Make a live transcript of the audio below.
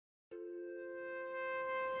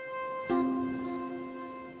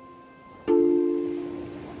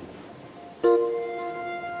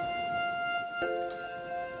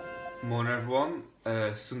Morning everyone,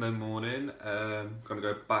 Sunday morning, gonna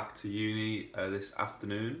go back to uni this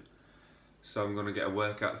afternoon, so I'm gonna get a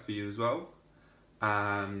workout for you as well.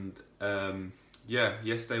 And yeah,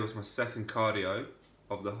 yesterday was my second cardio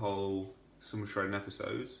of the whole summer training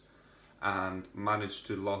episodes and managed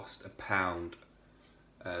to lost a pound.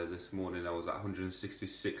 This morning I was at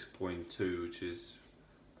 166.2, which is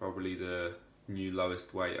probably the new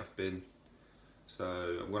lowest weight I've been.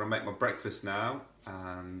 So I'm gonna make my breakfast now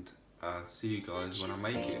and see you guys when I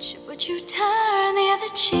make it. Would you turn the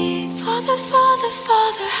other cheek? Father, Father,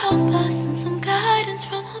 Father, help us and some guidance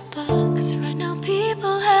from above. 'Cause right now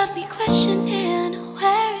people have me questioning,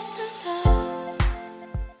 where is the love?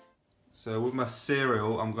 So with my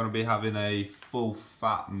cereal, I'm going to be having a full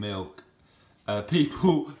fat milk.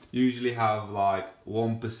 People usually have like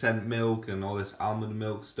 1% milk and all this almond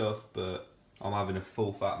milk stuff, but I'm having a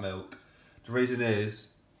full fat milk. The reason is,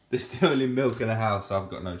 there's the only milk in the house, so I've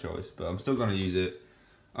got no choice, but I'm still going to use it.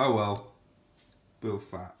 Oh well, build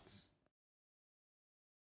fats.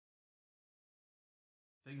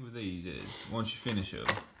 The thing with these is, once you finish them,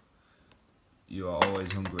 you are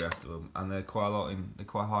always hungry after them, and they're quite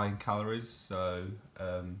high in calories, so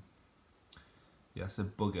yeah, it's a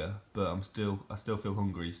bugger, but I still feel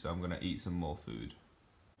hungry, so I'm going to eat some more food.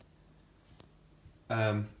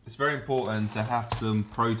 It's very important to have some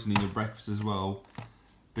protein in your breakfast as well,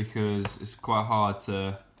 because it's quite hard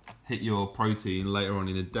to hit your protein later on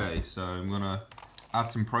in the day. So I'm gonna add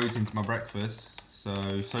some protein to my breakfast.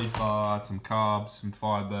 So far, add some carbs, some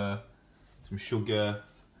fibre, some sugar,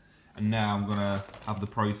 and now I'm gonna have the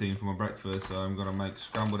protein for my breakfast. So I'm gonna make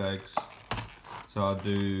scrambled eggs. So I'll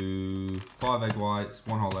do 5 egg whites,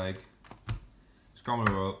 1 whole egg, scramble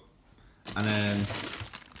it up, and then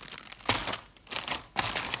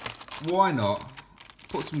why not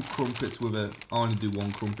put some crumpets with it. I only do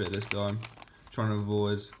 1 crumpet this time, trying to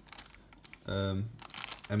avoid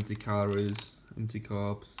empty calories, empty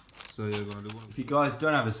carbs. So yeah, gonna do 1. If you guys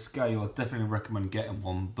don't have a scale, I definitely recommend getting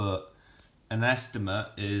one, but an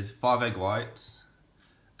estimate is 5 egg whites.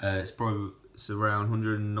 It's around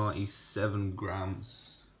 197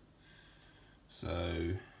 grams. So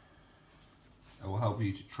it will help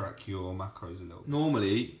you to track your macros a little.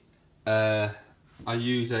 Normally, I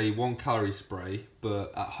use a 1 calorie spray,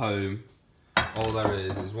 but at home, all there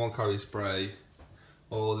is 1 calorie spray.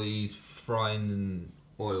 All these frying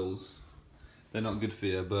oils, they're not good for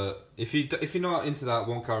you. But if you're not into that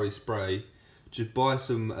 1 calorie spray, just buy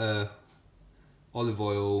some olive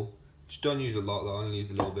oil. Just don't use a lot, though. Only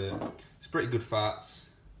use a little bit. It's pretty good fats,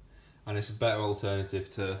 and it's a better alternative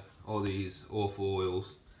to all these awful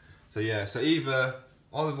oils. So yeah, so either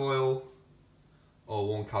olive oil or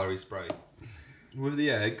 1 calorie spray. With the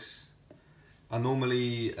eggs, I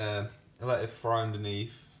normally let it fry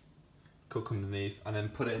underneath, cook underneath, and then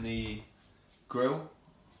put it in the grill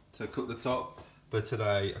to cook the top. But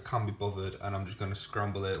today I can't be bothered, and I'm just going to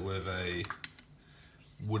scramble it with a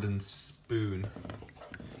wooden spoon.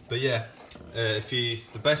 But yeah,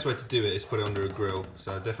 the best way to do it is put it under a grill.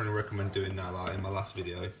 So I definitely recommend doing that, like in my last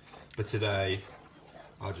video. But today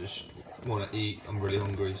I just want to eat. I'm really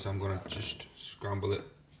hungry, so I'm going to just scramble it.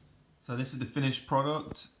 So this is the finished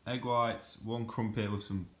product. Egg whites, 1 crumpet with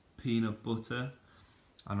some peanut butter.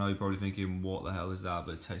 I know you're probably thinking, what the hell is that?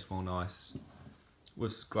 But it tastes well nice.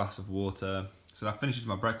 With a glass of water. So that finishes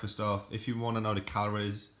my breakfast off. If you want to know the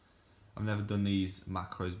calories, I've never done these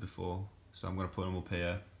macros before, so I'm going to put them up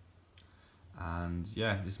here. And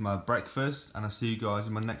yeah, this is my breakfast, and I'll see you guys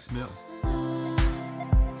in my next meal.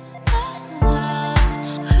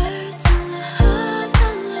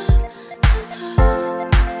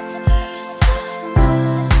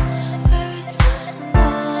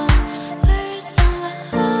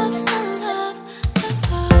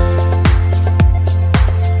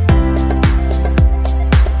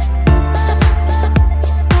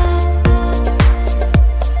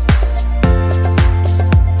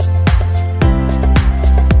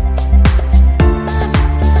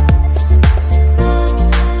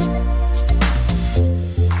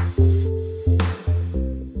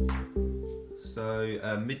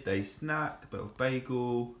 Midday snack, a bit of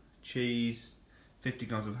bagel, cheese, 50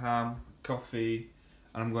 grams of ham, coffee,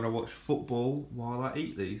 and I'm going to watch football while I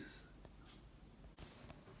eat these.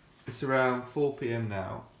 It's around 4 PM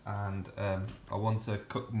now, and I want to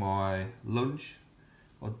cook my lunch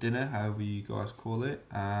or dinner, however you guys call it,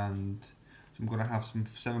 and so I'm going to have some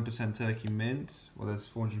 7% turkey mince. Well, there's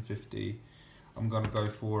 450. I'm going to go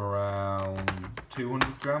for around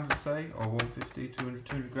 200 grams, I'd say, or 150,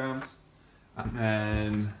 200 grams. And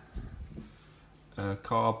then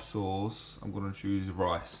carb sauce, I'm going to choose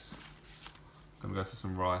rice. I'm going to go for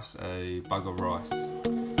some rice, a bag of rice.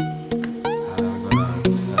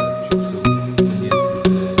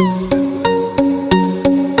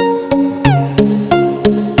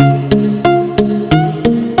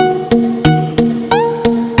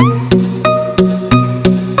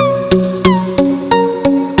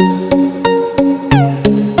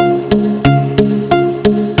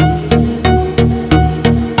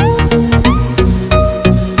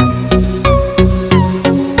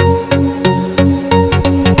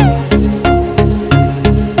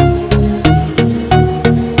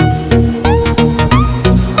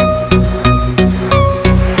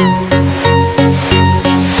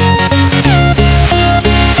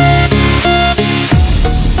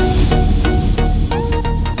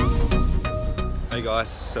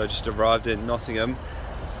 So just arrived in Nottingham.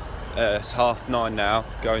 It's 9:30 now.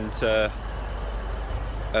 Going to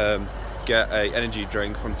get a energy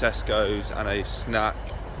drink from Tesco's and a snack,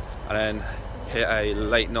 and then hit a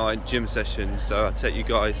late night gym session. So I'll take you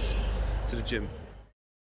guys to the gym.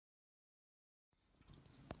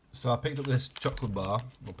 So I picked up this chocolate bar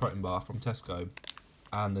or protein bar from Tesco,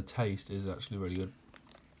 and the taste is actually really good.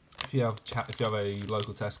 If you have a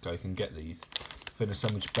local Tesco, you can get these. I think they're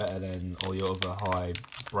so much better than all your other high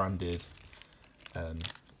branded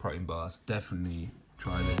protein bars. Definitely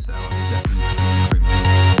try this out. Definitely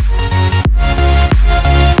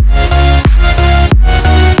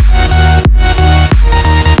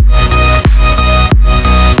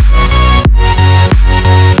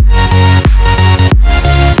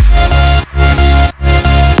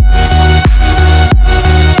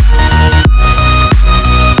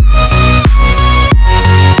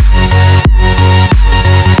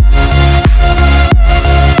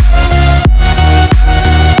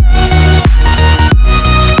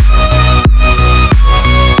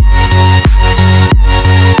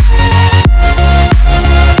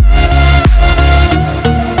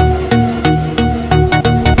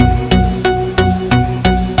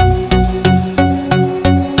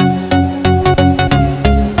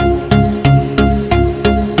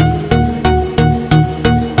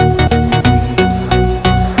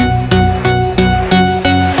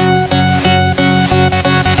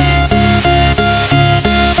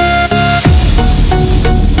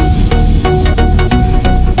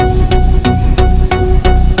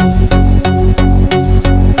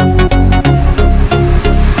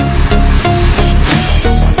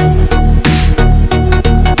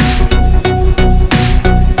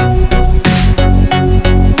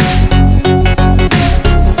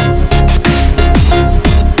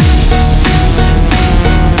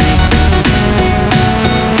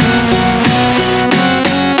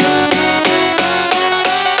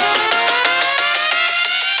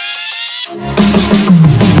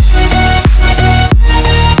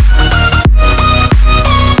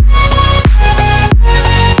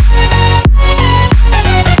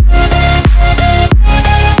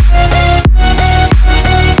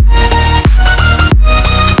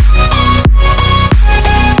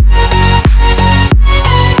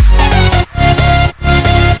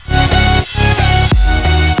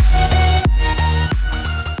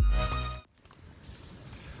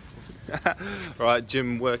Right,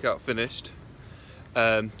 gym workout finished.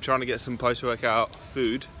 Trying to get some post-workout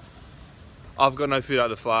food. I've got no food out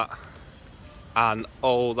of the flat, and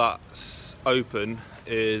all that's open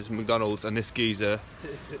is McDonald's, and this geezer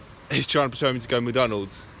is trying to persuade me to go to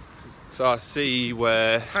McDonald's. So I see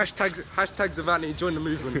where hashtags Zavani, join the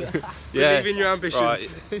movement. Yeah, believe in your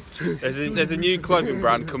ambitions. Right. There's a new clothing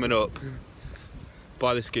brand coming up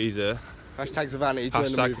by this geezer. Hashtag Zavani, join the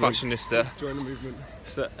Hashtag movement. fashionista. Join the movement.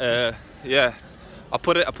 So, yeah, I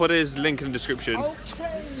put his link in the description.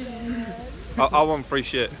 Okay. I want free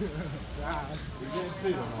shit.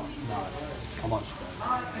 How much?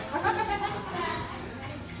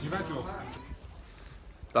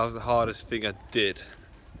 That was the hardest thing I did.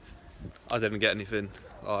 I didn't get anything.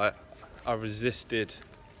 I resisted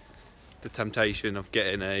the temptation of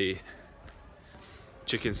getting a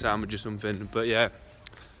chicken sandwich or something. But yeah,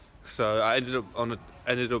 so I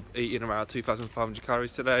ended up eating around 2,500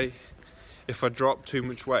 calories today. If I drop too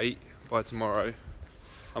much weight by tomorrow,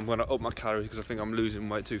 I'm gonna up my calories because I think I'm losing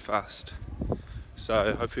weight too fast. So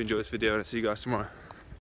I hope you enjoy this video, and I'll see you guys tomorrow.